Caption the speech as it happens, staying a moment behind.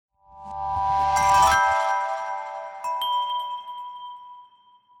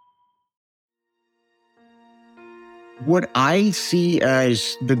What I see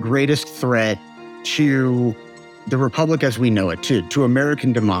as the greatest threat to the republic as we know it, to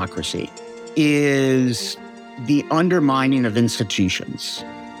American democracy, is the undermining of institutions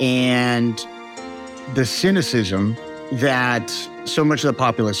and the cynicism that so much of the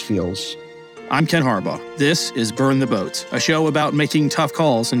populace feels. I'm Ken Harbaugh. This is Burn the Boats, a show about making tough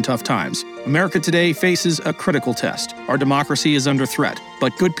calls in tough times. America today faces a critical test. Our democracy is under threat,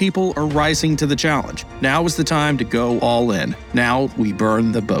 but good people are rising to the challenge. Now is the time to go all in. Now we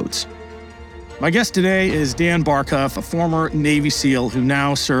burn the boats. My guest today is Dan Barkhuff, a former Navy SEAL who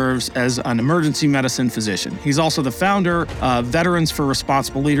now serves as an emergency medicine physician. He's also the founder of Veterans for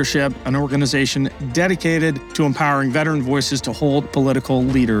Responsible Leadership, an organization dedicated to empowering veteran voices to hold political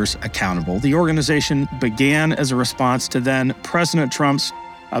leaders accountable. The organization began as a response to then President Trump's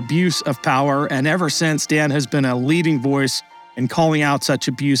abuse of power, and ever since, Dan has been a leading voice in calling out such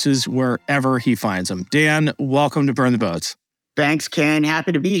abuses wherever he finds them. Dan, welcome to Burn the Boats. Thanks, Ken.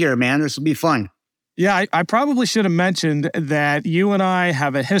 Happy to be here, man. This will be fun. Yeah, I probably should have mentioned that you and I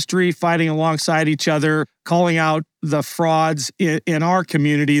have a history fighting alongside each other, calling out the frauds in our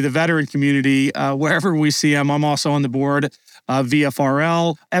community, the veteran community, wherever we see them. I'm also on the board of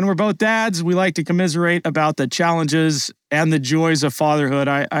VFRL, and we're both dads. We like to commiserate about the challenges and the joys of fatherhood.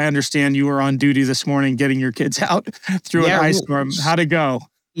 I understand you were on duty this morning getting your kids out through an ice storm. How'd it go?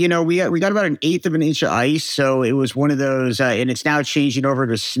 You know, we got about 1/8 of an inch of ice, so it was one of those, and it's now changing over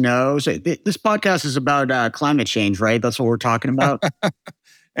to snow. So this podcast is about climate change, right? That's what we're talking about.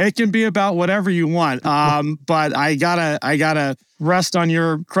 It can be about whatever you want, but I gotta rest on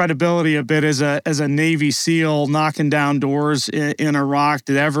your credibility a bit as a Navy SEAL knocking down doors in Iraq.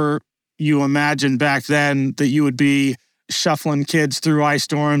 Did ever you imagine back then that you would be shuffling kids through ice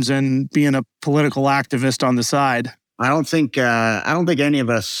storms and being a political activist on the side? I don't think any of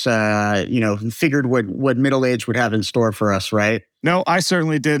us, figured what middle age would have in store for us, right? No, I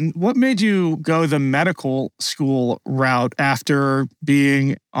certainly didn't. What made you go the medical school route after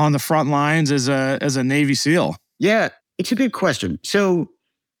being on the front lines as a Navy SEAL? Yeah, it's a good question. So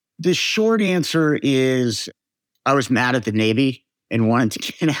the short answer is I was mad at the Navy and wanted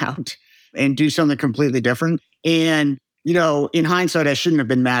to get out and do something completely different. And in hindsight, I shouldn't have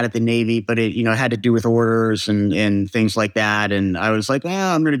been mad at the Navy, but it had to do with orders and things like that. And I was like,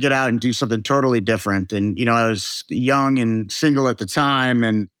 well, I'm going to get out and do something totally different. And, I was young and single at the time,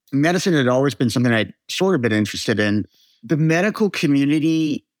 and medicine had always been something I'd sort of been interested in. The medical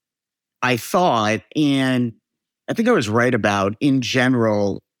community, I thought, and I think I was right about, in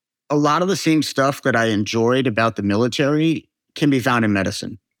general, a lot of the same stuff that I enjoyed about the military can be found in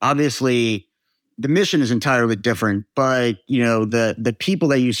medicine. Obviously, the mission is entirely different, but the people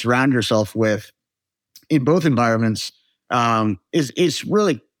that you surround yourself with in both environments is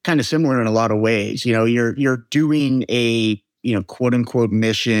really kind of similar in a lot of ways. You're doing a quote unquote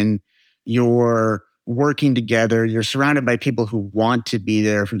mission. You're working together. You're surrounded by people who want to be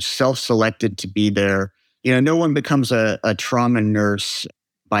there, who self-selected to be there. No one becomes a trauma nurse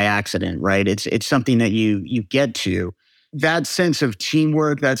by accident, right? It's something that you get to. That sense of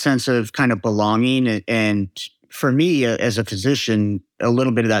teamwork, that sense of kind of belonging, and for me as a physician, a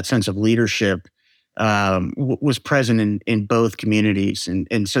little bit of that sense of leadership was present in both communities,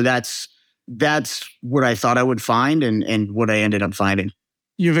 and so that's what I thought I would find, and what I ended up finding.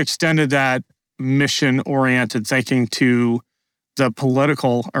 You've extended that mission-oriented thinking to the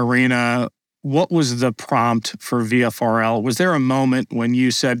political arena. What was the prompt for VFRL? Was there a moment when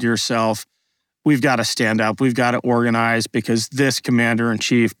you said to yourself, we've got to stand up, we've got to organize because this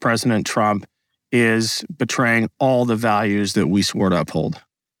commander-in-chief, President Trump, is betraying all the values that we swore to uphold?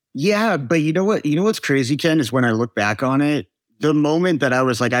 Yeah, but you know what? What's crazy, Ken, is when I look back on it, the moment that I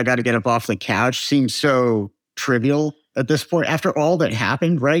was like, I got to get up off the couch seems so trivial at this point after all that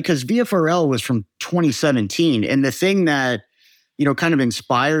happened, right? Because VFRL was from 2017. And the thing that, kind of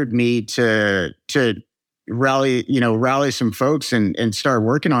inspired me to rally some folks and start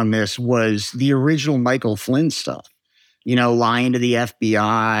working on this was the original Michael Flynn stuff, lying to the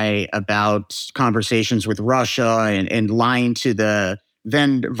FBI about conversations with Russia and lying to the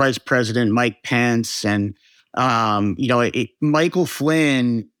then Vice President Mike Pence. And, Michael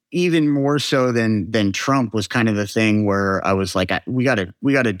Flynn, even more so than Trump, was kind of the thing where I was like, we got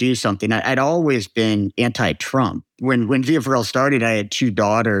to do something. I'd always been anti-Trump. When VFRL started, I had 2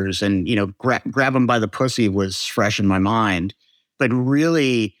 daughters, and grab them by the pussy was fresh in my mind. But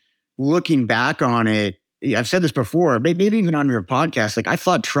really, looking back on it, I've said this before, maybe even on your podcast. Like, I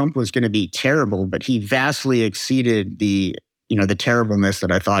thought Trump was going to be terrible, but he vastly exceeded the terribleness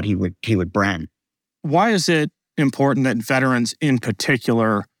that I thought he would bring. Why is it important that veterans in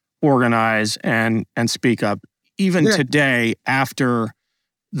particular organize and speak up? even today after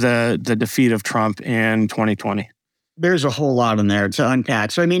the defeat of Trump in 2020? There's a whole lot in there to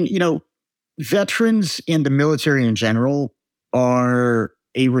unpack. So, I mean, veterans in the military in general are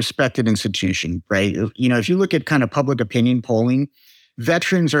a respected institution, right? If you look at kind of public opinion polling,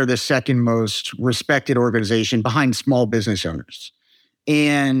 veterans are the second most respected organization behind small business owners.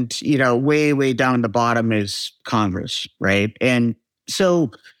 And, way, way down the bottom is Congress, right? And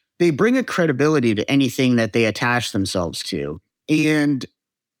so they bring a credibility to anything that they attach themselves to. And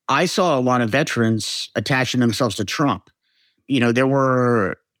I saw a lot of veterans attaching themselves to Trump. There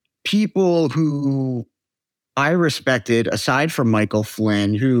were people who I respected, aside from Michael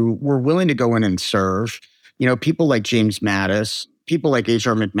Flynn, who were willing to go in and serve. People like James Mattis, people like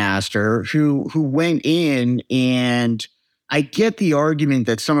H.R. McMaster, who went in, and I get the argument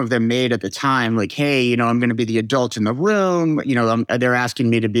that some of them made at the time, like, hey, I'm going to be the adult in the room. They're asking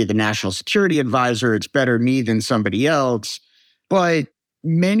me to be the national security advisor. It's better me than somebody else. But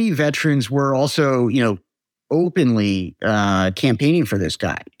many veterans were also, openly campaigning for this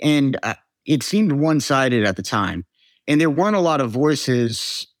guy. And it seemed one-sided at the time. And there weren't a lot of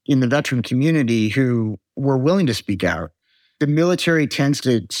voices in the veteran community who were willing to speak out. The military tends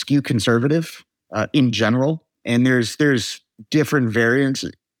to skew conservative in general. And there's different variants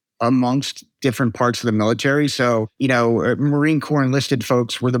amongst different parts of the military. So, Marine Corps enlisted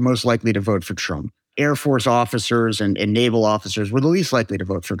folks were the most likely to vote for Trump. Air Force officers and naval officers were the least likely to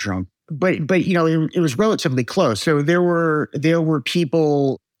vote for Trump. But it was relatively close. So there were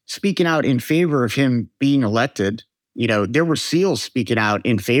people speaking out in favor of him being elected. There were SEALs speaking out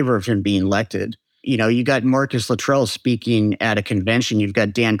in favor of him being elected. You got Marcus Luttrell speaking at a convention. You've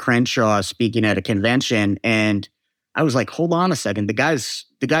got Dan Crenshaw speaking at a convention. And I was like, hold on a second. The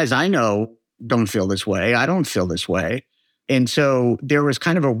guys I know don't feel this way. I don't feel this way. And so there was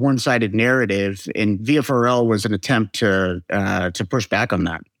kind of a one-sided narrative, and VFRL was an attempt to push back on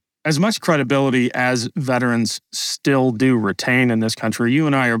that. As much credibility as veterans still do retain in this country, you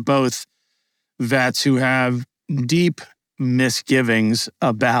and I are both vets who have deep misgivings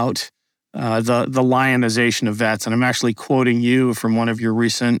about the lionization of vets. And I'm actually quoting you from one of your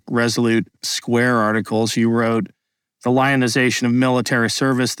recent Resolute Square articles. You wrote, "The lionization of military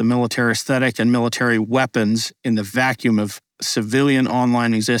service, the military aesthetic, and military weapons in the vacuum of civilian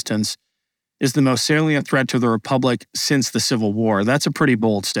online existence is the most salient threat to the Republic since the Civil War." That's a pretty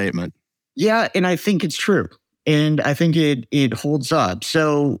bold statement. Yeah, and I think it's true. And I think it holds up.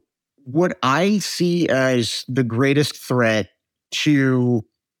 So what I see as the greatest threat to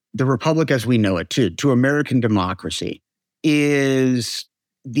the Republic as we know it, to American democracy, is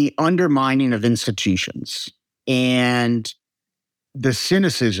the undermining of institutions and the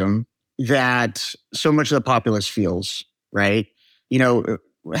cynicism that so much of the populace feels, right?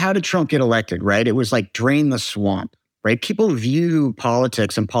 How did Trump get elected, right? It was like drain the swamp, right? People view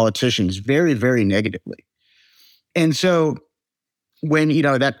politics and politicians very, very negatively. And so when,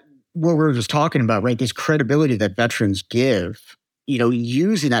 that what we were just talking about, right? This credibility that veterans give,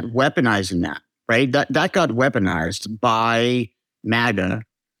 using that, weaponizing that, right? That got weaponized by MAGA.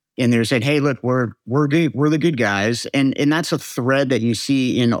 And they're saying, hey, look, we're good, we're the good guys. And that's a thread that you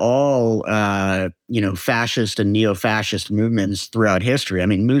see in all, fascist and neo-fascist movements throughout history. I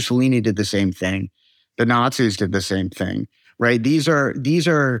mean, Mussolini did the same thing. The Nazis did the same thing, right? These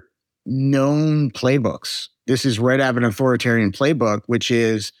are known playbooks. This is right out of an authoritarian playbook, which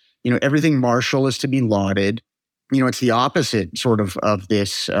is, everything martial is to be lauded. It's the opposite sort of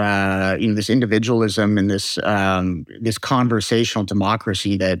this, this individualism and this conversational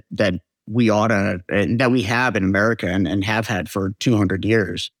democracy that we that we have in America and have had for 200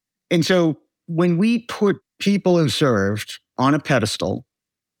 years. And so when we put people who served on a pedestal,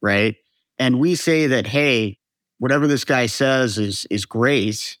 right, and we say that, hey, whatever this guy says is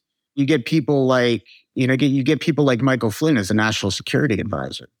great, you get people like, you get people like Michael Flynn as a national security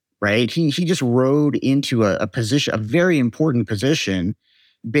advisor. Right, he just rode into a position, a very important position,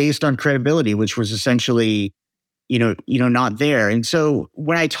 based on credibility, which was essentially, not there. And so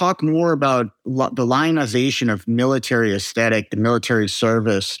when I talk more about the lionization of military aesthetic, the military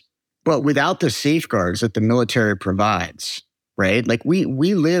service, but without the safeguards that the military provides, right? Like we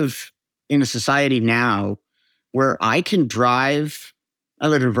live in a society now where I can drive. I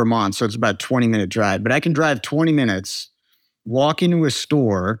live in Vermont, so it's about a 20-minute drive, but I can drive 20 minutes, walk into a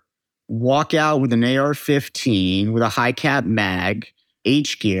store, walk out with an AR-15 with a high cap mag,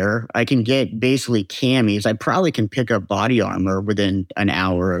 H gear. I can get basically camis. I probably can pick up body armor within an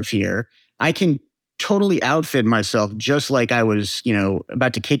hour of here. I can totally outfit myself just like I was,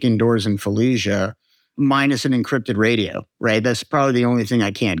 about to kick indoors in Fallujah, minus an encrypted radio, right? That's probably the only thing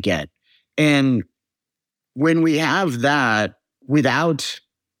I can't get. And when we have that without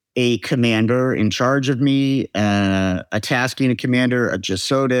a commander in charge of me, a tasking a commander, a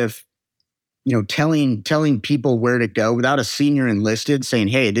GSOTF, telling people where to go without a senior enlisted saying,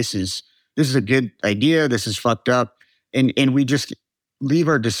 hey, this is a good idea, this is fucked up. And we just leave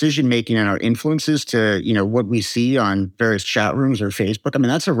our decision making and our influences to, what we see on various chat rooms or Facebook. I mean,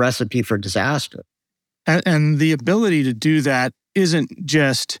 that's a recipe for disaster. And the ability to do that isn't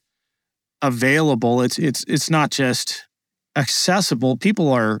just available. It's not just accessible.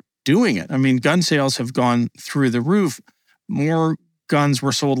 People are doing it. I mean, gun sales have gone through the roof. More guns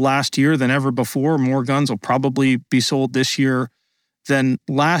were sold last year than ever before. More guns will probably be sold this year than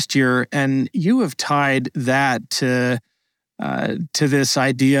last year. And you have tied that to this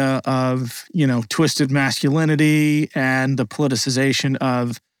idea of, twisted masculinity and the politicization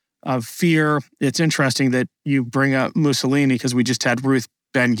of fear. It's interesting that you bring up Mussolini because we just had Ruth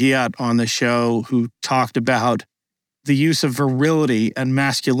Ben-Ghiat on the show who talked about the use of virility and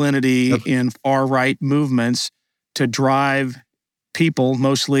masculinity in far-right movements to drive people,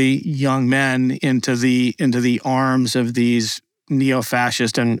 mostly young men, into the arms of these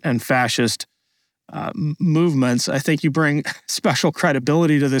neo-fascist and fascist movements. I think you bring special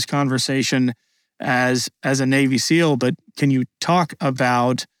credibility to this conversation as a Navy SEAL, but can you talk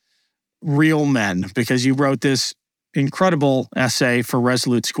about real men? Because you wrote this incredible essay for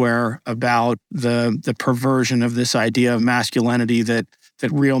Resolute Square about the perversion of this idea of masculinity that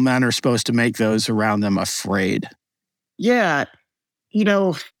real men are supposed to make those around them afraid. Yeah.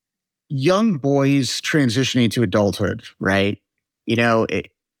 Young boys transitioning to adulthood, right?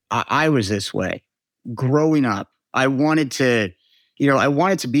 I was this way. Growing up, I wanted to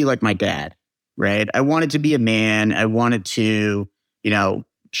be like my dad, right? I wanted to be a man. I wanted to,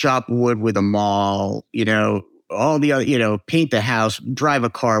 chop wood with a maul, all the other, paint the house, drive a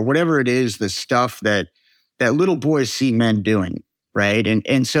car, whatever it is, the stuff that little boys see men doing, right?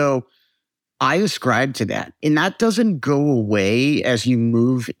 And so I ascribe to that. And that doesn't go away as you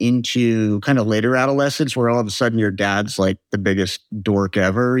move into kind of later adolescence where all of a sudden your dad's like the biggest dork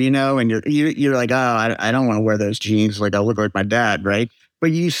ever, and you're like, oh, I don't want to wear those jeans. Like I look like my dad, right?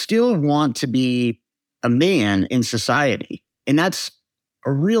 But you still want to be a man in society. And that's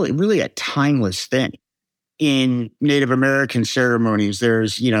really a timeless thing. In Native American ceremonies,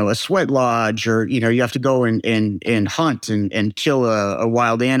 there's, a sweat lodge or, you have to go and hunt and kill a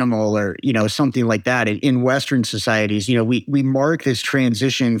wild animal or, something like that. In Western societies, we mark this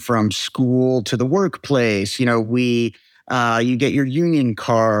transition from school to the workplace. You get your union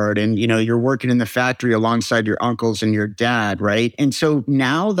card and, you're working in the factory alongside your uncles and your dad, right? And so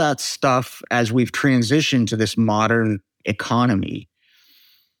now that stuff, as we've transitioned to this modern economy,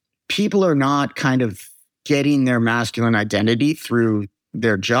 people are not kind of getting their masculine identity through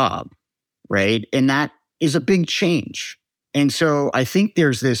their job, right? And that is a big change. And so I think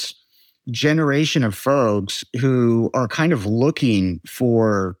there's this generation of folks who are kind of looking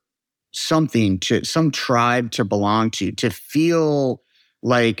for some tribe to belong to feel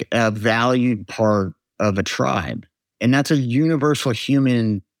like a valued part of a tribe. And that's a universal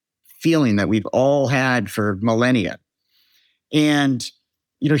human feeling that we've all had for millennia. And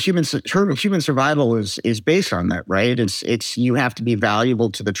human survival is based on that, right? It's you have to be valuable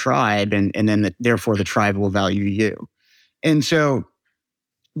to the tribe, and then therefore the tribe will value you. And so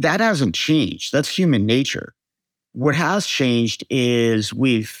that hasn't changed. That's human nature. What has changed is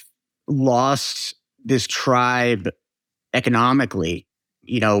we've lost this tribe economically.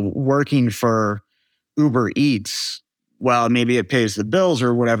 Working for Uber Eats, well, maybe it pays the bills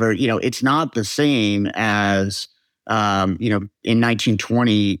or whatever. It's not the same as in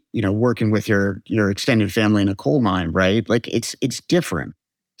 1920, working with your extended family in a coal mine, right? Like it's different.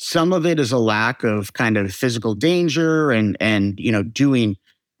 Some of it is a lack of kind of physical danger and doing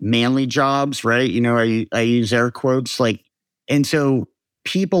manly jobs, right? I use air quotes, like, and so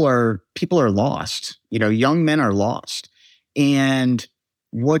people are lost. Young men are lost, and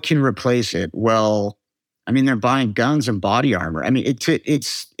what can replace it? Well, I mean, they're buying guns and body armor. I mean,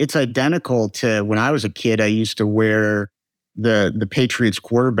 it's identical to when I was a kid. I used to wear the Patriots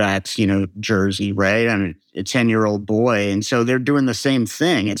quarterback's, jersey, right? I'm a 10-year-old boy, and so they're doing the same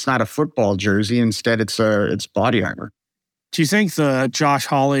thing. It's not a football jersey; instead, it's body armor. Do you think the Josh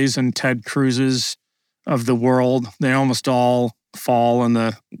Hawleys and Ted Cruzes of the world, they almost all fall on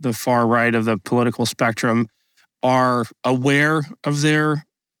the far right of the political spectrum, are aware of their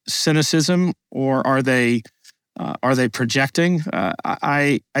cynicism, or are they projecting?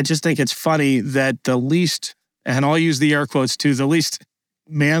 I just think it's funny that the least, and I'll use the air quotes too, the least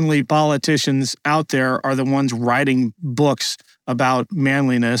manly politicians out there are the ones writing books about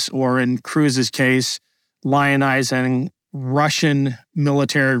manliness, or in Cruz's case, lionizing Russian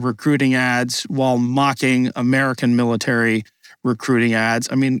military recruiting ads while mocking American military recruiting ads.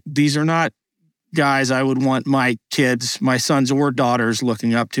 I mean, these are not guys I would want my kids, my sons or daughters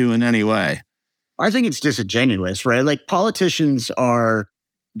looking up to in any way. I think it's disingenuous, right? Like politicians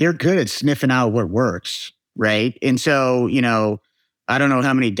they're good at sniffing out what works, right? And so, I don't know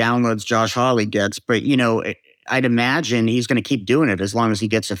how many downloads Josh Hawley gets, but, I'd imagine he's going to keep doing it as long as he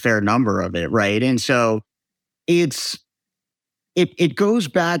gets a fair number of it, right? And so it goes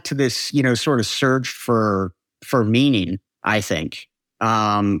back to this, sort of search for meaning, I think.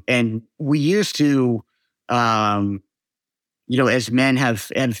 And we used to, as men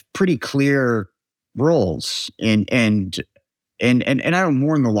have pretty clear roles and I don't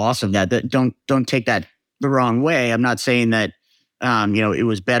mourn the loss of that. That don't take that the wrong way. I'm not saying that, it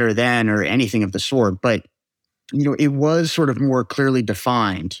was better then or anything of the sort, but, it was sort of more clearly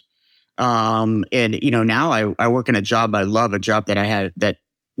defined. And, now I work in a job I love, a job that I had that,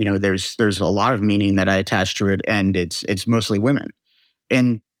 there's a lot of meaning that I attach to it, and it's mostly women.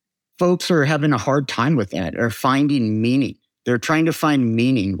 And folks are having a hard time with that, or finding meaning. They're trying to find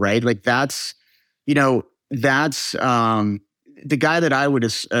meaning, right? Like that's the guy that I would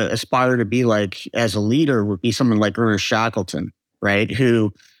aspire to be like as a leader would be someone like Ernest Shackleton, right?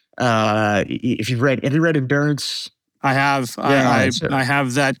 Who, have you read Endurance? I have. Yeah, I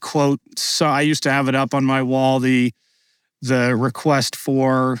have that quote. So I used to have it up on my wall, the request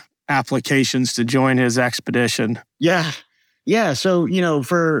for applications to join his expedition. Yeah. Yeah. So,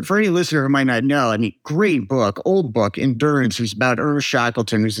 for any listener who might not know, I mean, great book, old book, Endurance. It's about Ernest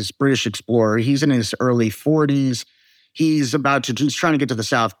Shackleton, who's this British explorer. He's in his early 40s. He's trying to get to the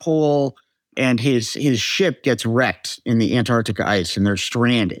South Pole, and his ship gets wrecked in the Antarctic ice, and they're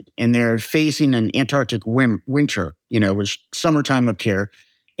stranded, and they're facing an Antarctic winter, which summertime up here.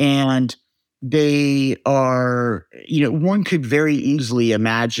 And they are, one could very easily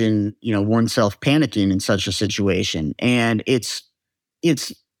imagine, oneself panicking in such a situation. And it's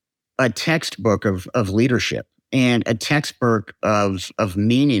a textbook of leadership and a textbook of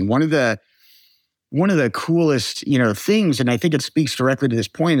meaning. One of the coolest, things, and I think it speaks directly to this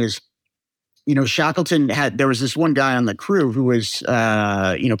point, is, Shackleton there was this one guy on the crew who was,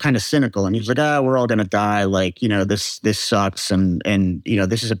 kind of cynical, and he was like, we're all going to die. Like, this sucks. And,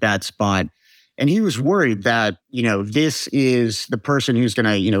 this is a bad spot. And he was worried that, this is the person who's going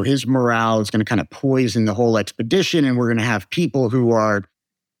to, his morale is going to kind of poison the whole expedition. And we're going to have people who are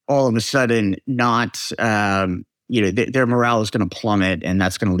all of a sudden not, their morale is going to plummet, and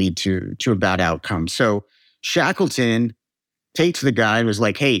that's going to lead to a bad outcome. So Shackleton takes the guy and was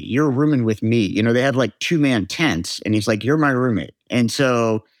like, hey, you're rooming with me. They have like 2-man tents, and he's like, you're my roommate. And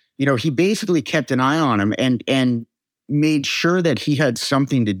so, he basically kept an eye on him and made sure that he had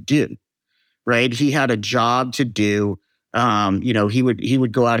something to do, right? He had a job to do. He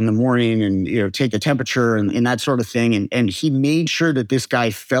would go out in the morning and, take the temperature and that sort of thing. And he made sure that this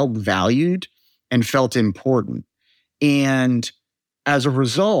guy felt valued and felt important. And as a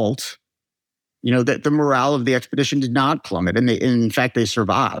result, that the morale of the expedition did not plummet, and in fact they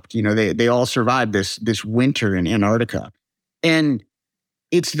survived. They all survived this winter in Antarctica, and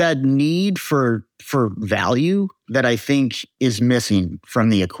it's that need for value that I think is missing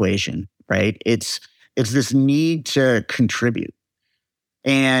from the equation, right? It's this need to contribute,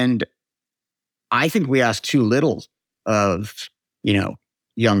 and I think we ask too little of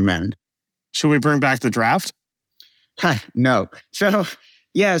young men. Should we bring back the draft? No. So.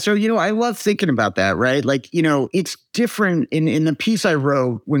 Yeah. So, I love thinking about that, right? Like, it's different in the piece I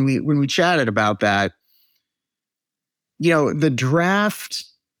wrote when we chatted about that, the draft,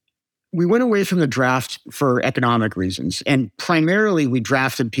 we went away from the draft for economic reasons. And primarily we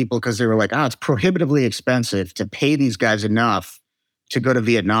drafted people because they were like, it's prohibitively expensive to pay these guys enough to go to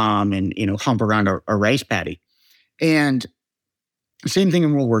Vietnam and, hump around a rice paddy. And same thing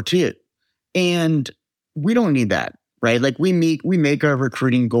in World War II. And we don't need that. Right, like we make our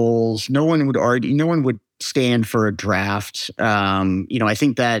recruiting goals. No one would argue. No one would stand for a draft. I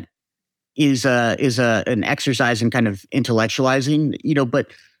think that is an exercise in kind of intellectualizing.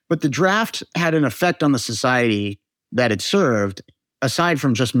 But the draft had an effect on the society that it served, aside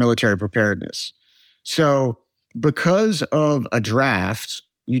from just military preparedness. So, because of a draft,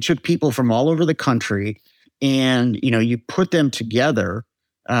 you took people from all over the country, and you put them together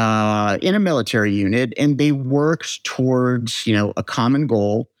in a military unit, and they worked towards, a common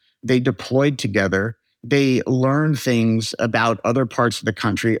goal. They deployed together. They learned things about other parts of the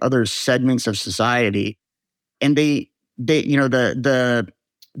country, other segments of society, and the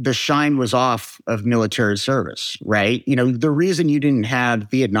shine was off of military service, right? The reason you didn't have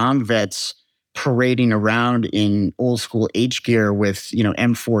Vietnam vets parading around in old school H gear with,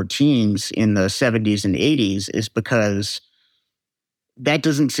 M14s in the 70s and 80s is because that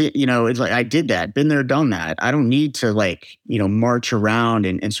doesn't see, it's like, I did that, been there, done that. I don't need to march around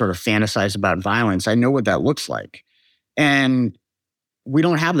and sort of fantasize about violence. I know what that looks like. And we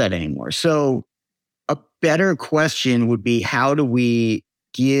don't have that anymore. So a better question would be, what do we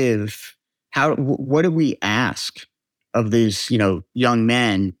ask of these, young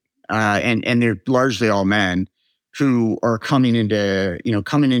men, and they're largely all men who are coming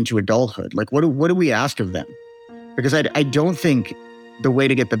into adulthood? Like, what do we ask of them? Because I don't think the way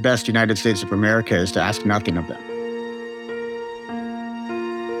to get the best United States of America is to ask nothing of them.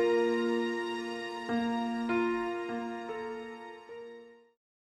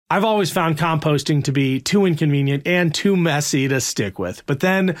 I've always found composting to be too inconvenient and too messy to stick with. But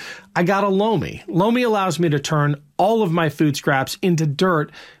then I got a Lomi. Lomi allows me to turn all of my food scraps into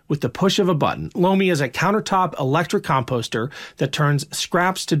dirt with the push of a button. Lomi is a countertop electric composter that turns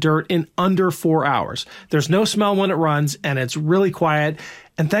scraps to dirt in under 4 hours. There's no smell when it runs, and it's really quiet.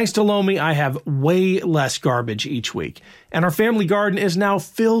 And thanks to Lomi, I have way less garbage each week. And our family garden is now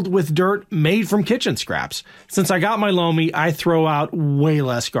filled with dirt made from kitchen scraps. Since I got my Lomi, I throw out way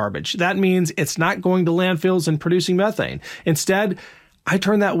less garbage. That means it's not going to landfills and producing methane. Instead, I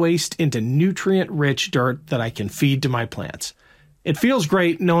turn that waste into nutrient-rich dirt that I can feed to my plants. It feels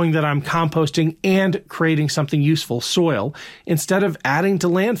great knowing that I'm composting and creating something useful, soil, instead of adding to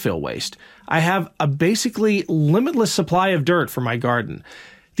landfill waste. I have a basically limitless supply of dirt for my garden.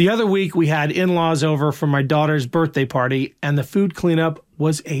 The other week, we had in-laws over for my daughter's birthday party, and the food cleanup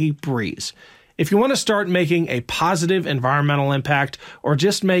was a breeze. If you want to start making a positive environmental impact or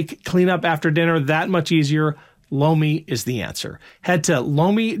just make cleanup after dinner that much easier, Lomi is the answer. Head to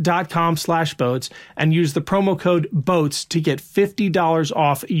lomi.com/boats and use the promo code BOATS to get $50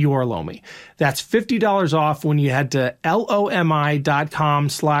 off your Lomi. That's $50 off when you head to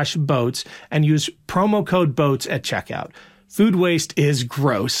lomi.com/boats and use promo code BOATS at checkout. Food waste is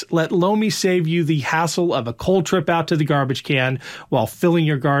gross. Let Lomi save you the hassle of a cold trip out to the garbage can while filling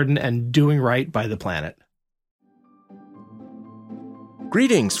your garden and doing right by the planet.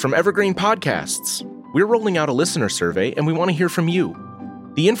 Greetings from Evergreen Podcasts. We're rolling out a listener survey, and we want to hear from you.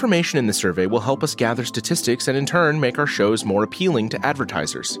 The information in the survey will help us gather statistics and in turn make our shows more appealing to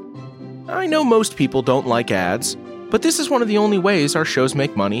advertisers. I know most people don't like ads, but this is one of the only ways our shows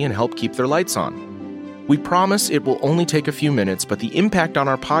make money and help keep their lights on. We promise it will only take a few minutes, but the impact on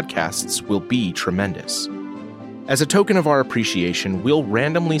our podcasts will be tremendous. As a token of our appreciation, we'll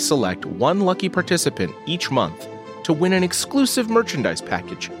randomly select one lucky participant each month to win an exclusive merchandise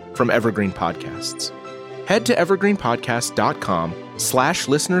package from Evergreen Podcasts. Head to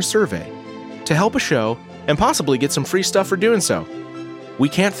evergreenpodcast.com/listenersurvey to help a show and possibly get some free stuff for doing so. We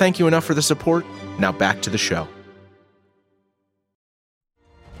can't thank you enough for the support. Now back to the show.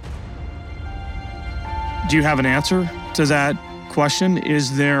 Do you have an answer to that question?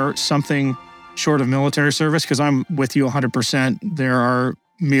 Is there something short of military service? Because I'm with you 100%. There are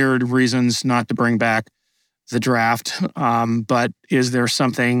myriad reasons not to bring back the draft, but is there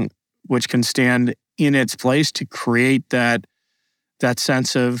something which can stand in its place to create that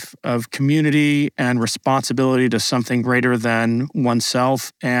sense of community and responsibility to something greater than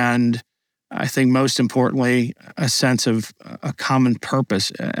oneself, and I think most importantly, a sense of a common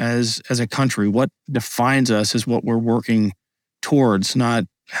purpose as a country? What defines us is what we're working towards, not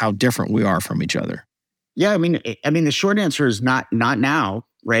how different we are from each other. Yeah, I mean, the short answer is not now,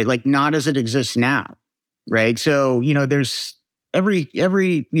 right? Like, not as it exists now, right? So, there's every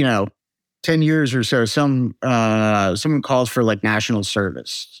 10 years or so, someone calls for like national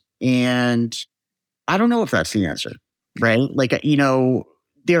service, and I don't know if that's the answer, right? Like,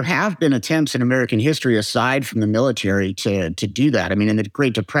 there have been attempts in American history, aside from the military, to do that. I mean, in the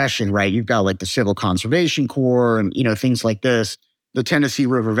Great Depression, right, you've got like the Civil Conservation Corps and, things like this, the Tennessee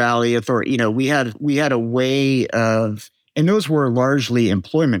River Valley Authority. We had a way of, and those were largely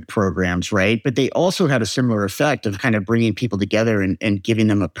employment programs, right? But they also had a similar effect of kind of bringing people together and giving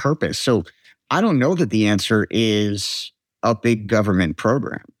them a purpose. So I don't know that the answer is a big government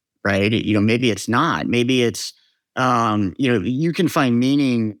program, right? Maybe it's not. Maybe it's, you can find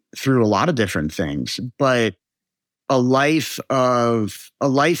meaning through a lot of different things, but a life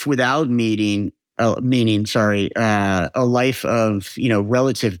without meaning, a life of,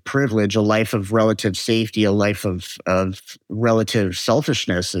 relative privilege, a life of relative safety, a life of relative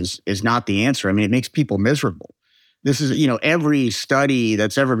selfishness is not the answer. I mean, it makes people miserable. This is, every study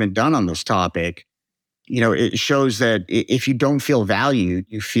that's ever been done on this topic, it shows that if you don't feel valued,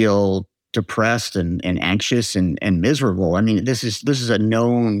 you feel depressed and anxious and miserable. I mean, this is a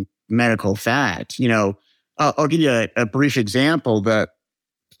known medical fact. I'll give you a brief example that,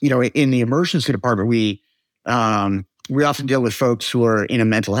 in the emergency department, we often deal with folks who are in a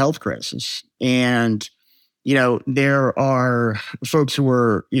mental health crisis. And, there are folks who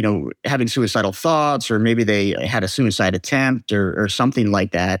are, having suicidal thoughts, or maybe they had a suicide attempt or something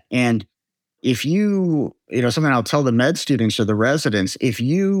like that. And if something I'll tell the med students or the residents, if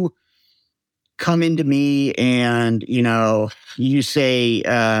you come into me and, you say,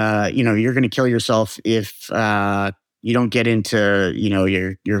 you're going to kill yourself if you don't get into,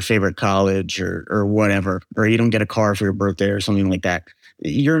 your favorite college or whatever, or you don't get a car for your birthday or something like that,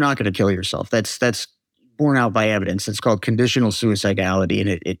 you're not going to kill yourself. That's borne out by evidence. It's called conditional suicidality, and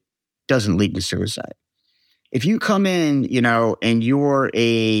it doesn't lead to suicide. If you come in, and you're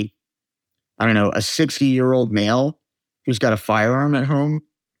a 60-year-old male who's got a firearm at home,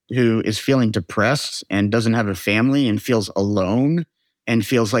 who is feeling depressed and doesn't have a family and feels alone and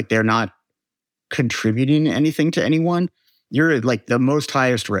feels like they're not contributing anything to anyone, you're at like the most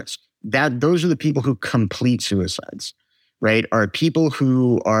highest risk. Those are the people who complete suicides, right? Are people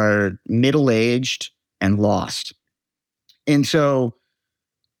who are middle-aged and lost. And so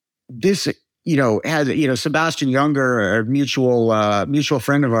this, has, Sebastian Younger, a mutual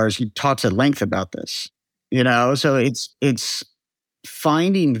friend of ours, he talks at length about this, so it's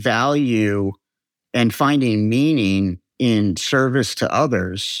finding value and finding meaning in service to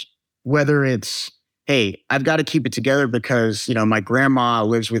others, whether it's, hey, I've got to keep it together because, my grandma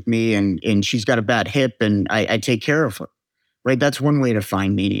lives with me and she's got a bad hip and I take care of her, right? That's one way to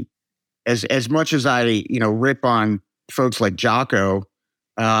find meaning. As much as I, rip on folks like Jocko,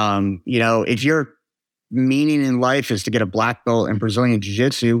 if your meaning in life is to get a black belt in Brazilian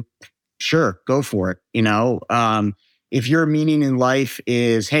Jiu-Jitsu, sure, go for it. If your meaning in life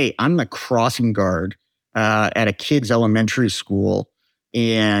is, hey, I'm the crossing guard at a kid's elementary school,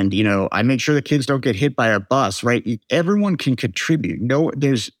 and I make sure the kids don't get hit by a bus, right? Everyone can contribute.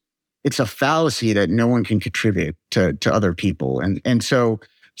 It's a fallacy that no one can contribute to other people, and so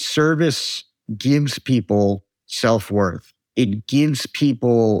service gives people self-worth. It gives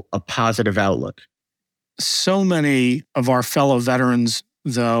people a positive outlook. So many of our fellow veterans,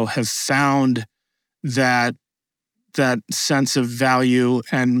 though, have found that sense of value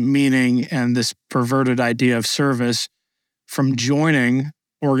and meaning and this perverted idea of service from joining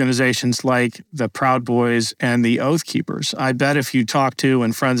organizations like the Proud Boys and the Oath Keepers. I bet if you talk to,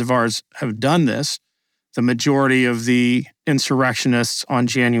 and friends of ours have done this, the majority of the insurrectionists on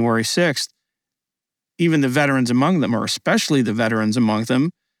January 6th, even the veterans among them, or especially the veterans among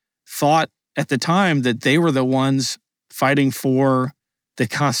them, thought at the time that they were the ones fighting for the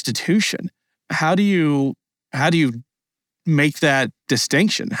Constitution. How do you make that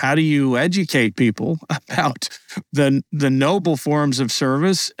distinction? How do you educate people about the noble forms of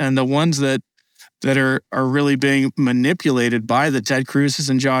service and the ones that are really being manipulated by the Ted Cruzes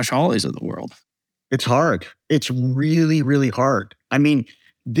and Josh Hawleys of the world? It's hard. It's really, really hard. I mean,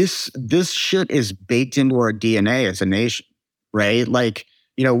 this shit is baked into our DNA as a nation, right? Like,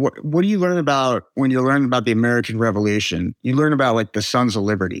 what do you learn about when you learn about the American Revolution? You learn about like the Sons of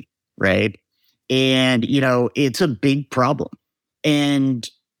Liberty, right? And, it's a big problem. And,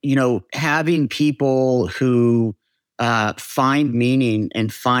 having people who find meaning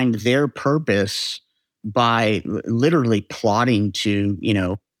and find their purpose by literally plotting to,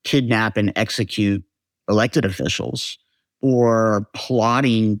 kidnap and execute elected officials, or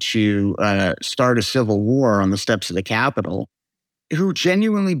plotting to start a civil war on the steps of the Capitol, who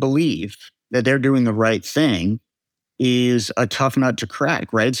genuinely believe that they're doing the right thing, is a tough nut to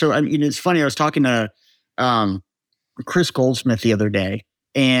crack, right? So, it's funny. I was talking to Chris Goldsmith the other day,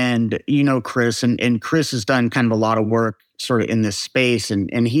 and Chris, and Chris has done kind of a lot of work sort of in this space,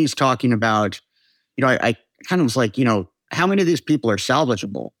 and he's talking about, I kind of was like, how many of these people are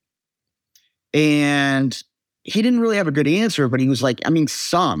salvageable? And he didn't really have a good answer, but he was like,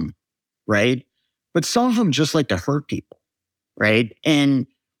 some, right? But some of them just like to hurt people, right? And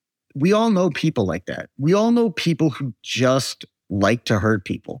we all know people like that. We all know people who just like to hurt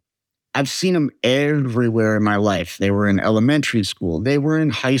people. I've seen them everywhere in my life. They were in elementary school. They were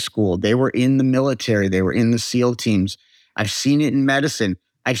in high school. They were in the military. They were in the SEAL teams. I've seen it in medicine.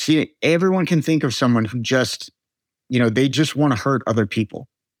 I've seen it. Everyone can think of someone who just, they just want to hurt other people.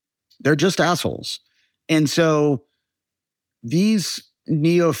 They're just assholes. And so these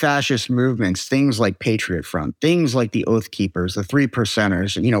neo-fascist movements, things like Patriot Front, things like the Oath Keepers, the Three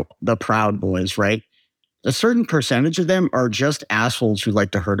Percenters, the Proud Boys, right? A certain percentage of them are just assholes who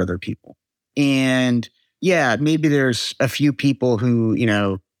like to hurt other people. And yeah, maybe there's a few people who,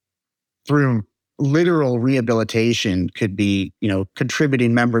 through literal rehabilitation could be,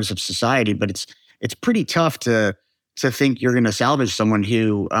 contributing members of society, but it's pretty tough to think you're going to salvage someone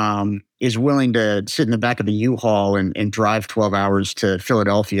who is willing to sit in the back of a U-Haul and drive 12 hours to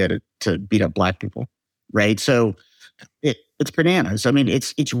Philadelphia to beat up Black people, right? So it's bananas. I mean,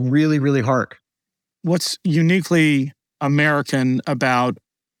 it's really, really hard. What's uniquely American about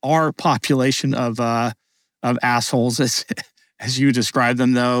our population of assholes, as you describe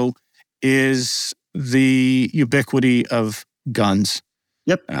them, though, is the ubiquity of guns.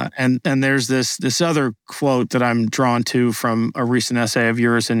 Yep. And there's this other quote that I'm drawn to from a recent essay of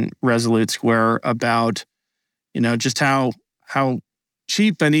yours in Resolute Square about, just how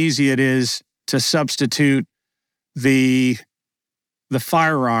cheap and easy it is to substitute the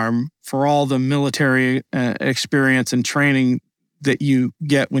firearm for all the military experience and training that you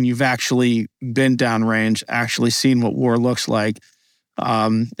get when you've actually been downrange, actually seen what war looks like.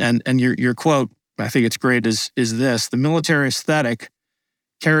 And your quote, I think it's great, is this: the military aesthetic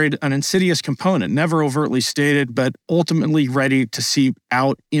carried an insidious component, never overtly stated, but ultimately ready to seep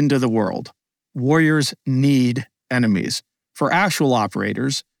out into the world. Warriors need enemies. For actual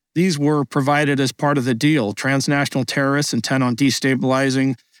operators, these were provided as part of the deal. Transnational terrorists intent on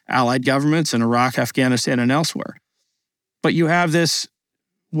destabilizing allied governments in Iraq, Afghanistan, and elsewhere. But you have this,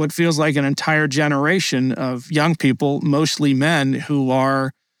 what feels like an entire generation of young people, mostly men, who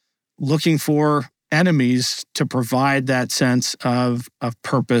are looking for enemies to provide that sense of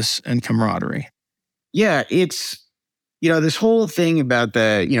purpose and camaraderie. Yeah, it's, this whole thing about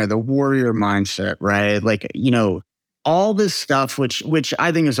the warrior mindset, right? Like, all this stuff, which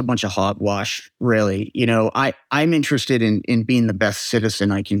I think is a bunch of hogwash, really. I'm interested in being the best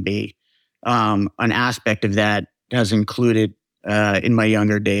citizen I can be. An aspect of that has included, in my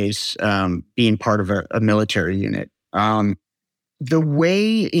younger days, being part of a military unit. The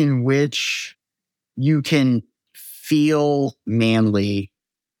way in which you can feel manly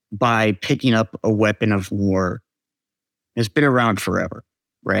by picking up a weapon of war has been around forever,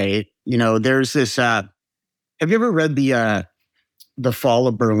 right? There's this... have you ever read The Fall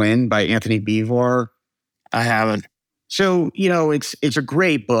of Berlin by Anthony Beevor? I haven't. So, it's a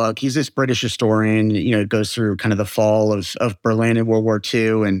great book. He's this British historian, it goes through kind of the fall of Berlin in World War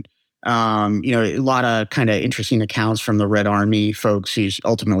II. And, a lot of kind of interesting accounts from the Red Army folks who's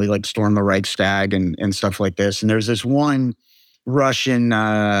ultimately stormed the Reichstag and stuff like this. And there's this one Russian,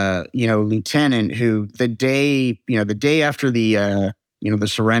 lieutenant who the day after the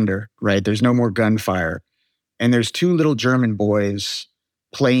surrender, right, there's no more gunfire. And there's two little German boys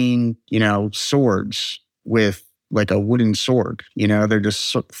playing, swords with like a wooden sword. They're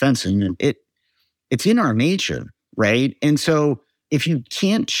just fencing, and it's in our nature, right? And so if you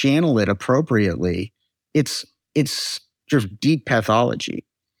can't channel it appropriately, it's just deep pathology.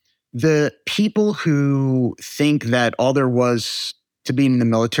 The people who think that all there was to being in the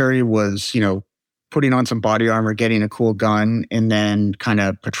military was, putting on some body armor, getting a cool gun, and then kind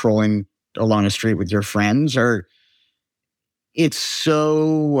of patrolling along a street with your friends,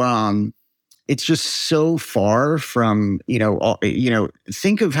 it's just so far from,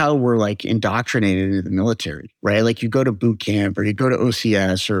 think of how we're indoctrinated into the military, right? Like you go to boot camp or you go to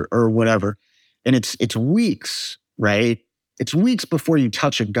OCS or whatever, and it's weeks, right? It's weeks before you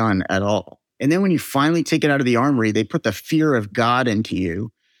touch a gun at all. And then when you finally take it out of the armory, they put the fear of God into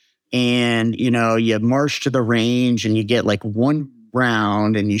you. And, you march to the range and you get one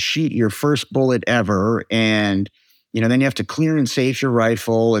round and you shoot your first bullet ever. And, then you have to clear and safe your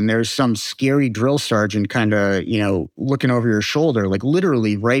rifle. And there's some scary drill sergeant kind of, looking over your shoulder,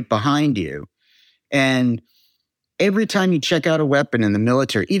 literally right behind you. And every time you check out a weapon in the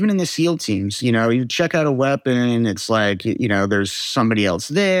military, even in the SEAL teams, you check out a weapon, it's there's somebody else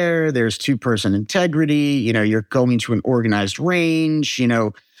there. There's two-person integrity. You're going to an organized range.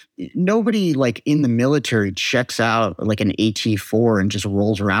 Nobody in the military checks out an AT-4 and just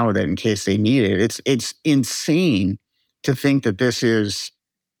rolls around with it in case they need it. It's insane to think that this is,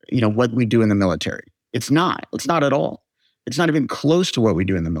 what we do in the military. It's not at all. It's not even close to what we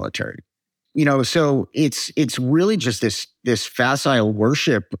do in the military. So it's really just this facile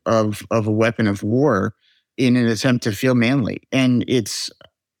worship of a weapon of war in an attempt to feel manly. And it's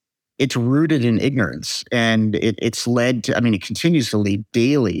rooted in ignorance, and it's led to, it continues to lead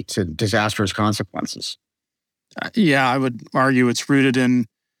daily to disastrous consequences. Yeah, I would argue it's rooted in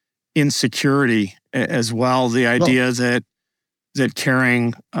insecurity as well. The idea that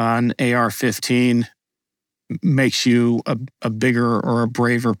carrying an AR-15 makes you a bigger or a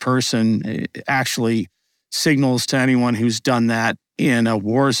braver person actually signals to anyone who's done that in a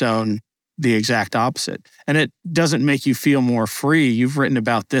war zone the exact opposite. And it doesn't make you feel more free. You've written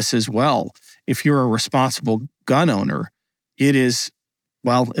about this as well if you're a responsible gun owner, it is,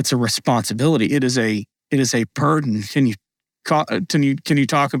 well, it's a responsibility. It is a burden. Can you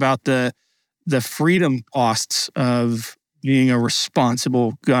talk about the freedom costs of being a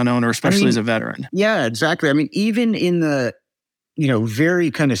responsible gun owner, especially as a veteran? Yeah, exactly. I mean, even in the,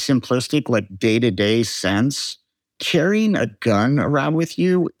 very kind of simplistic, like day-to-day sense, carrying a gun around with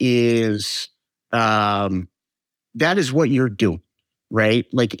you is, that is what you're doing, right?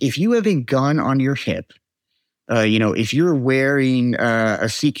 Like if you have a gun on your hip, if you're wearing a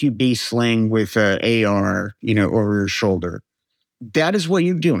CQB sling with a AR, over your shoulder, that is what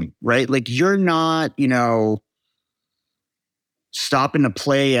you're doing, right? Like you're not, stopping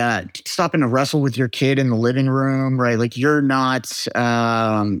to wrestle with your kid in the living room, right? Like you're not,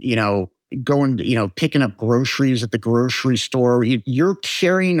 going, picking up groceries at the grocery store. You're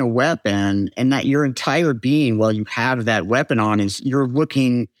carrying a weapon, and that your entire being, while you have that weapon on, is you're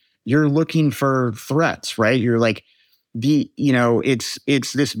looking for threats, right? You're like it's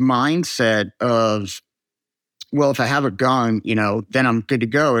this mindset of, well, if I have a gun, then I'm good to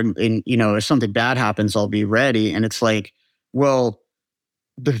go. And if something bad happens, I'll be ready. And it's like, well,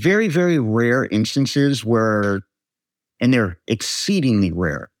 the very, very rare instances where, and they're exceedingly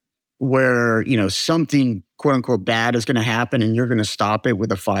rare, where, something quote unquote bad is going to happen and you're going to stop it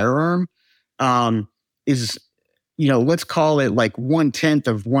with a firearm, is, let's call it like 1/10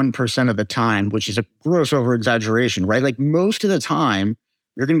 of 1% of the time, which is a gross over exaggeration, right? Like most of the time,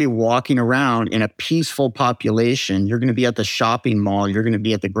 you're going to be walking around in a peaceful population. You're going to be at the shopping mall. You're going to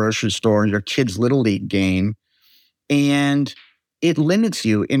be at the grocery store, your kid's little league game. And it limits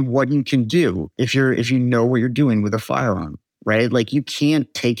you in what you can do if you know what you're doing with a firearm, right? Like you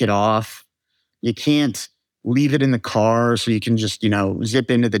can't take it off. You can't leave it in the car so you can just, zip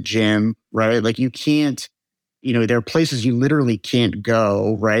into the gym, right? Like you can't, there are places you literally can't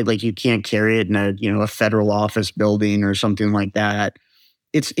go, right? Like you can't carry it in a federal office building or something like that.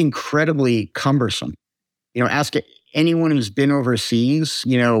 It's incredibly cumbersome. Ask anyone who's been overseas,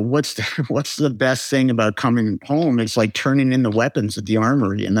 what's the best thing about coming home? It's like turning in the weapons at the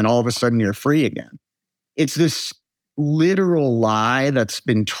armory, and then all of a sudden you're free again. It's this literal lie that's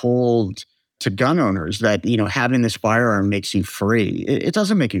been told to gun owners that, having this firearm makes you free. It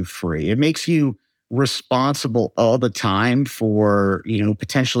doesn't make you free. It makes you responsible all the time for,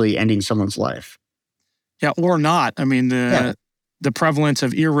 potentially ending someone's life. Yeah, or not. I mean, the prevalence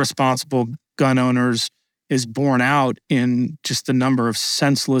of irresponsible gun owners is borne out in just the number of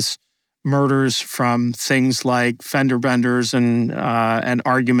senseless murders from things like fender benders and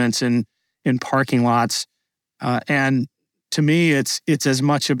arguments in parking lots. And to me, it's as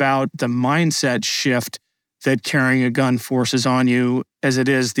much about the mindset shift that carrying a gun forces on you as it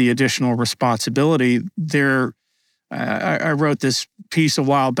is the additional responsibility. I wrote this piece a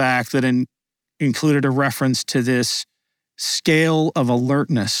while back that included a reference to this scale of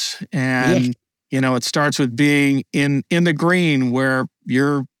alertness. And, it starts with being in the green where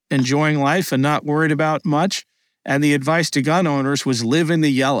you're enjoying life and not worried about much. And the advice to gun owners was live in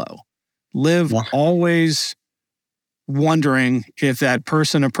the yellow. Live always wondering if that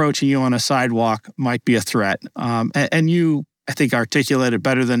person approaching you on a sidewalk might be a threat. And you, I think, articulated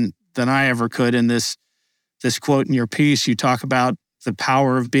better than I ever could in this quote in your piece. You talk about the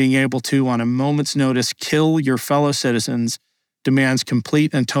power of being able to, on a moment's notice, kill your fellow citizens demands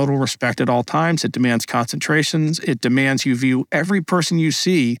complete and total respect at all times. It demands concentrations. It demands you view every person you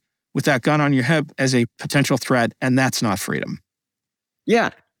see with that gun on your hip as a potential threat, and that's not freedom. Yeah,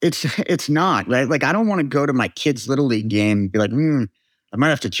 it's not, right? Like, I don't want to go to my kid's little league game and be like, I might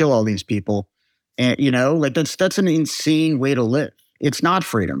have to kill all these people. And, like that's an insane way to live. It's not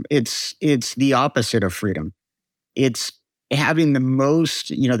freedom. It's the opposite of freedom. It's having the most,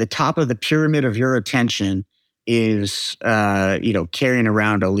 the top of the pyramid of your attention is, carrying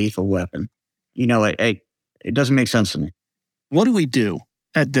around a lethal weapon. It doesn't make sense to me. What do we do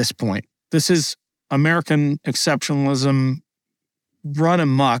at this point? This is American exceptionalism run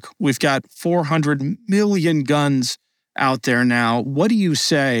amok. We've got 400 million guns out there now. What do you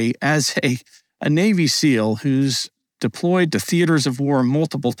say as a Navy SEAL who's deployed to theaters of war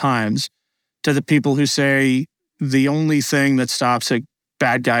multiple times to the people who say the only thing that stops a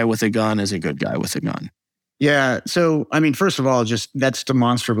bad guy with a gun is a good guy with a gun? Yeah. So, I mean, first of all, just that's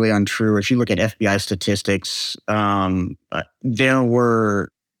demonstrably untrue. If you look at FBI statistics, there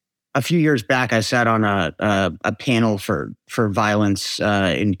were a few years back, I sat on a panel for violence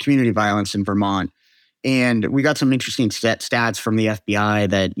in community violence in Vermont. And we got some interesting stats from the FBI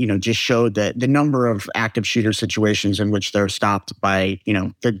that, just showed that the number of active shooter situations in which they're stopped by,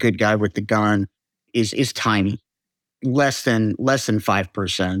 the good guy with the gun is tiny, less than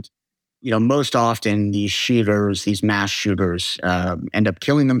 5%. most often these shooters, these mass shooters, end up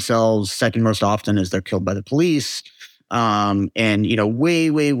killing themselves. Second most often is they're killed by the police. And way,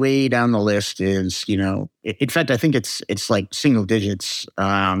 way, way down the list is, in fact, I think it's like single digits,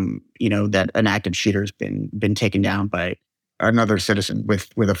 that an active shooter's been taken down by another citizen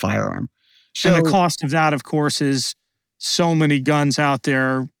with a firearm. So, and the cost of that, of course, is so many guns out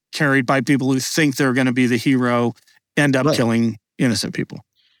there carried by people who think they're going to be the hero end up killing innocent people.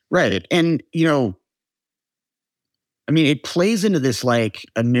 Right. And, it plays into this like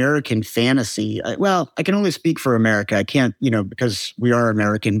American fantasy. I can only speak for America. I can't, because we are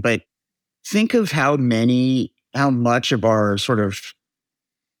American, but think of how much of our sort of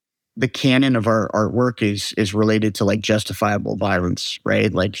the canon of our artwork is related to like justifiable violence,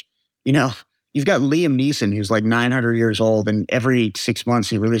 right? Like, you've got Liam Neeson, who's like 900 years old, and every 6 months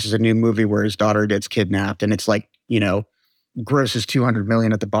he releases a new movie where his daughter gets kidnapped, and it's like, grosses $200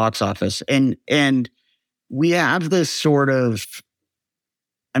 million at the box office. And we have this sort of,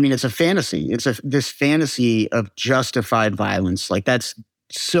 it's a fantasy. It's this fantasy of justified violence. Like that's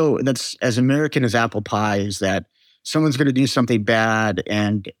as American as apple pie, is that someone's going to do something bad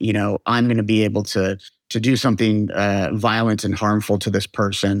and, I'm going to be able to do something violent and harmful to this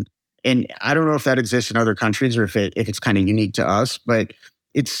person. And I don't know if that exists in other countries or if it's kind of unique to us, but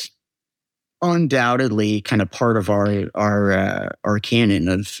it's undoubtedly kind of part of our canon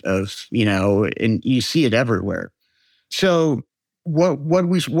of and you see it everywhere. So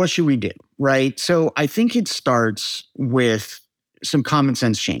what should we do, right? So I think it starts with some common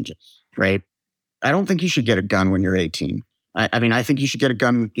sense changes, right? I don't think you should get a gun when you're 18. I think you should get a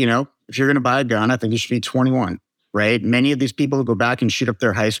gun, if you're going to buy a gun, I think you should be 21, right? Many of these people who go back and shoot up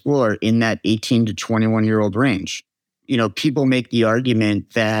their high school are in that 18 to 21-year-old range. People make the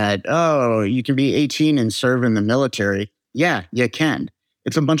argument that, you can be 18 and serve in the military. Yeah, you can.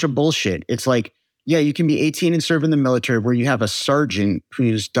 It's a bunch of bullshit. It's like, yeah, you can be 18 and serve in the military where you have a sergeant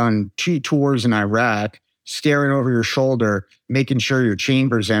who's done 2 tours in Iraq, staring over your shoulder, making sure your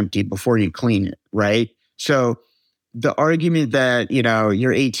chamber's empty before you clean it, right? So the argument that,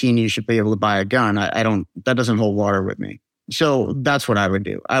 you're 18, you should be able to buy a gun, that doesn't hold water with me. So that's what I would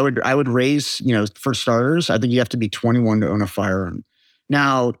do. I would raise, for starters, I think you have to be 21 to own a firearm.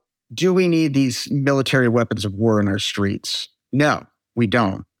 Now, do we need these military weapons of war in our streets? No, we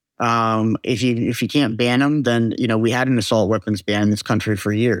don't. If you can't ban them, then, we had an assault weapons ban in this country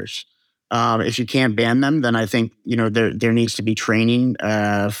for years. If you can't ban them, then I think, there needs to be training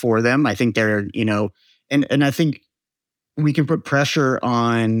for them. I think and I think we can put pressure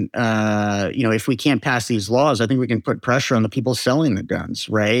on, if we can't pass these laws, I think we can put pressure on the people selling the guns,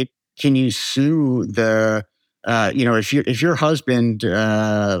 right? Can you sue if your husband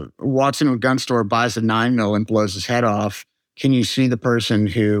walks into a gun store, buys a 9mm and blows his head off, can you sue the person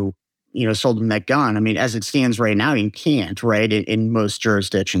who, sold him that gun? As it stands right now, you can't, right? In most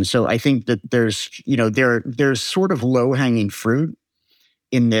jurisdictions. So I think that there's sort of low-hanging fruit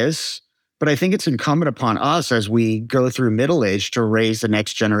in this. But I think it's incumbent upon us as we go through middle age to raise the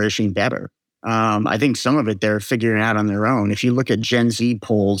next generation better. I think some of it they're figuring out on their own. If you look at Gen Z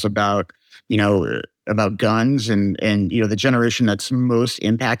polls about guns and the generation that's most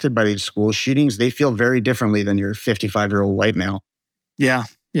impacted by these school shootings, they feel very differently than your 55-year-old white male. Yeah.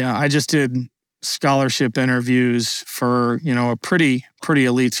 I just did scholarship interviews for, a pretty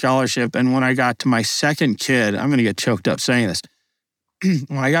elite scholarship. And when I got to my second kid, I'm going to get choked up saying this.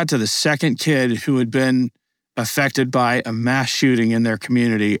 When I got to the second kid who had been affected by a mass shooting in their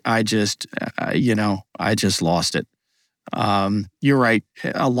community, I just lost it. You're right.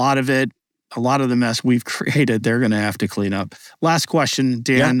 A lot of the mess we've created, they're going to have to clean up. Last question,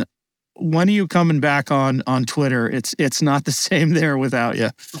 Dan. Yeah. When are you coming back on Twitter? It's not the same there without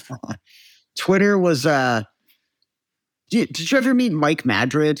you. Twitter was, did you ever meet Mike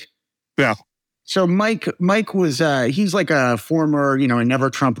Madrid? Yeah. So Mike was, he's like a former, a never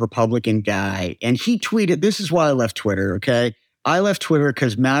Trump Republican guy. And he tweeted, this is why I left Twitter, okay? I left Twitter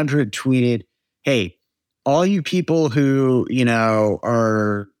because Madrid tweeted, hey, all you people who,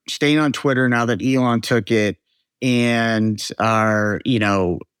 are staying on Twitter now that Elon took it and are,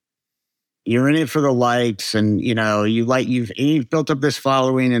 you're in it for the likes and, you've built up this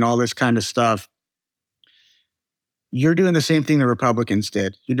following and all this kind of stuff. You're doing the same thing the Republicans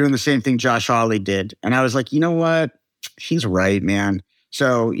did. You're doing the same thing Josh Hawley did. And I was like, you know what? He's right, man.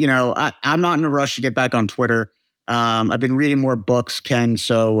 So, I'm not in a rush to get back on Twitter. I've been reading more books, Ken.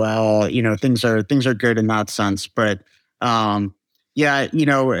 So, things are good in that sense. But, never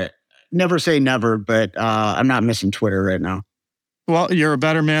say never, but I'm not missing Twitter right now. Well, you're a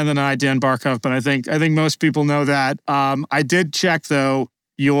better man than I, Dan Barkhuff, but I think most people know that. I did check, though.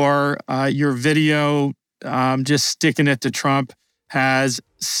 your video, just sticking it to Trump, has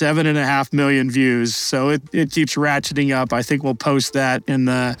 7.5 million views. So it keeps ratcheting up. I think we'll post that in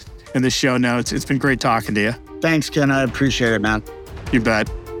the show notes. It's been great talking to you. Thanks, Ken. I appreciate it, man. You bet.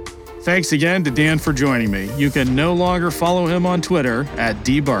 Thanks again to Dan for joining me. You can no longer follow him on Twitter at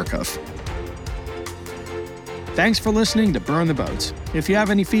 @dbarkhuff. Thanks for listening to Burn the Boats. If you have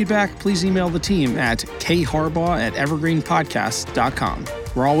any feedback, please email the team at kharbaugh@evergreenpodcasts.com.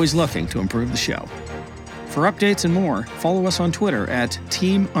 We're always looking to improve the show. For updates and more, follow us on Twitter at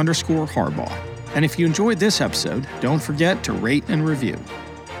 @team_Harbaugh. And if you enjoyed this episode, don't forget to rate and review.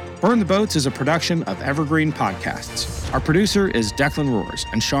 Burn the Boats is a production of Evergreen Podcasts. Our producer is Declan Roars,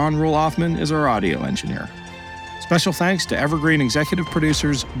 and Sean Rule-Hoffman is our audio engineer. Special thanks to Evergreen executive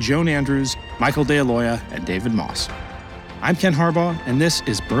producers Joan Andrews, Michael DeAloia, and David Moss. I'm Ken Harbaugh, and this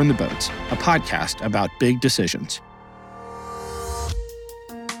is Burn the Boats, a podcast about big decisions.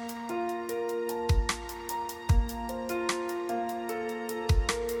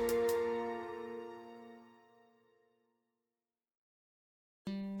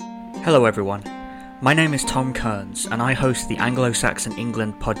 Hello everyone, my name is Tom Kearns and I host the Anglo-Saxon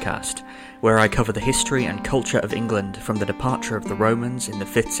England podcast, where I cover the history and culture of England from the departure of the Romans in the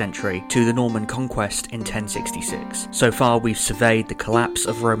 5th century to the Norman conquest in 1066. So far we've surveyed the collapse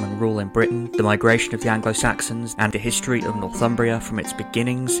of Roman rule in Britain, the migration of the Anglo-Saxons, and the history of Northumbria from its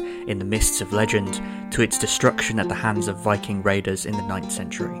beginnings in the mists of legend to its destruction at the hands of Viking raiders in the 9th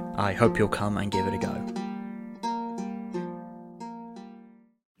century. I hope you'll come and give it a go.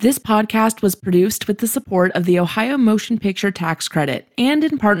 This podcast was produced with the support of the Ohio Motion Picture Tax Credit and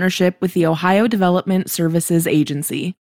in partnership with the Ohio Development Services Agency.